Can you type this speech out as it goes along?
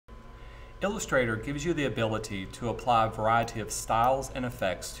Illustrator gives you the ability to apply a variety of styles and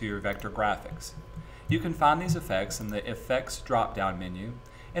effects to your vector graphics. You can find these effects in the Effects drop-down menu,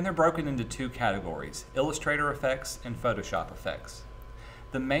 and they're broken into two categories, Illustrator effects and Photoshop effects.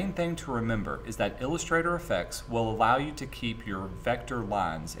 The main thing to remember is that Illustrator effects will allow you to keep your vector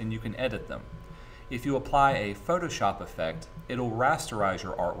lines and you can edit them. If you apply a Photoshop effect, it'll rasterize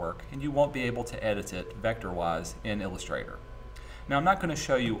your artwork and you won't be able to edit it vector-wise in Illustrator. Now I'm not going to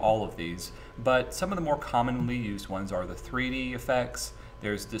show you all of these, but some of the more commonly used ones are the 3D effects,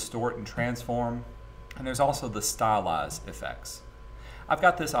 there's Distort and Transform, and there's also the Stylize effects. I've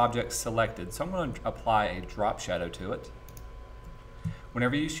got this object selected, so I'm going to apply a drop shadow to it.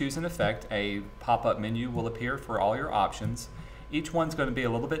 Whenever you choose an effect, a pop-up menu will appear for all your options. Each one's going to be a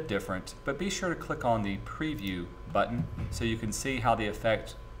little bit different, but be sure to click on the Preview button so you can see how the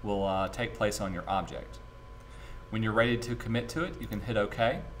effect will take place on your object. When you're ready to commit to it, you can hit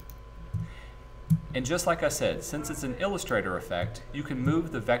OK. And just like I said, since it's an Illustrator effect, you can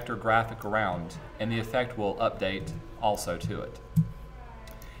move the vector graphic around and the effect will update also to it.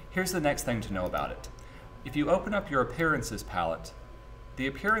 Here's the next thing to know about it. If you open up your Appearances palette, the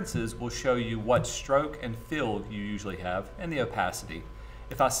Appearances will show you what stroke and fill you usually have and the opacity.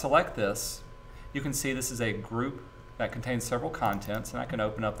 If I select this, you can see this is a group that contains several contents, and I can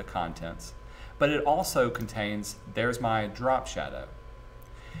open up the contents. But it also contains, there's my drop shadow.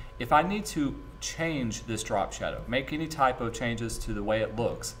 If I need to change this drop shadow, make any type of changes to the way it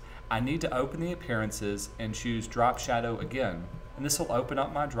looks, I need to open the Appearances and choose drop shadow again, and this will open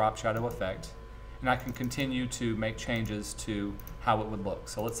up my drop shadow effect, and I can continue to make changes to how it would look.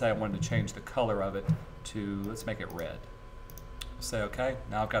 So let's say I wanted to change the color of it to, let's make it red. Say OK,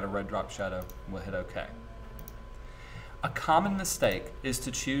 now I've got a red drop shadow, we'll hit OK. A common mistake is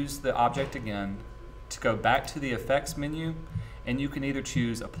to choose the object again, to go back to the Effects menu, and you can either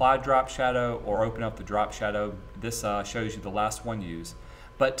choose Apply Drop Shadow or open up the drop shadow. This shows you the last one used.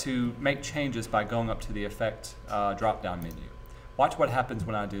 But to make changes by going up to the Effect drop-down menu. Watch what happens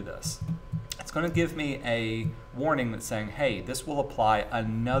when I do this. It's going to give me a warning that's saying, hey, this will apply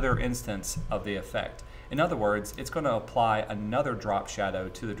another instance of the effect. In other words, it's going to apply another drop shadow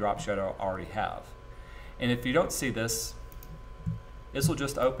to the drop shadow I already have. And if you don't see this, this will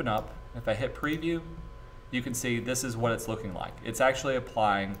just open up. If I hit preview, you can see this is what it's looking like. It's actually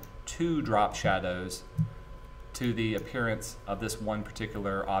applying two drop shadows to the appearance of this one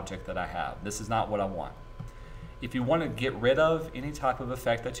particular object that I have. This is not what I want. If you want to get rid of any type of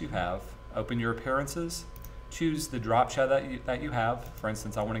effect that you have, open your Appearances, choose the drop shadow that you have. For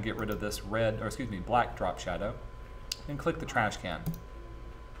instance, I want to get rid of this black drop shadow, and click the trash can.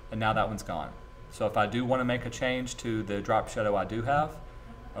 And now that one's gone. So if I do want to make a change to the drop shadow I do have,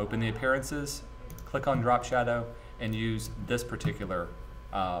 open the Appearances, click on drop shadow, and use this particular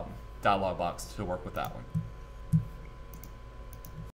dialog box to work with that one.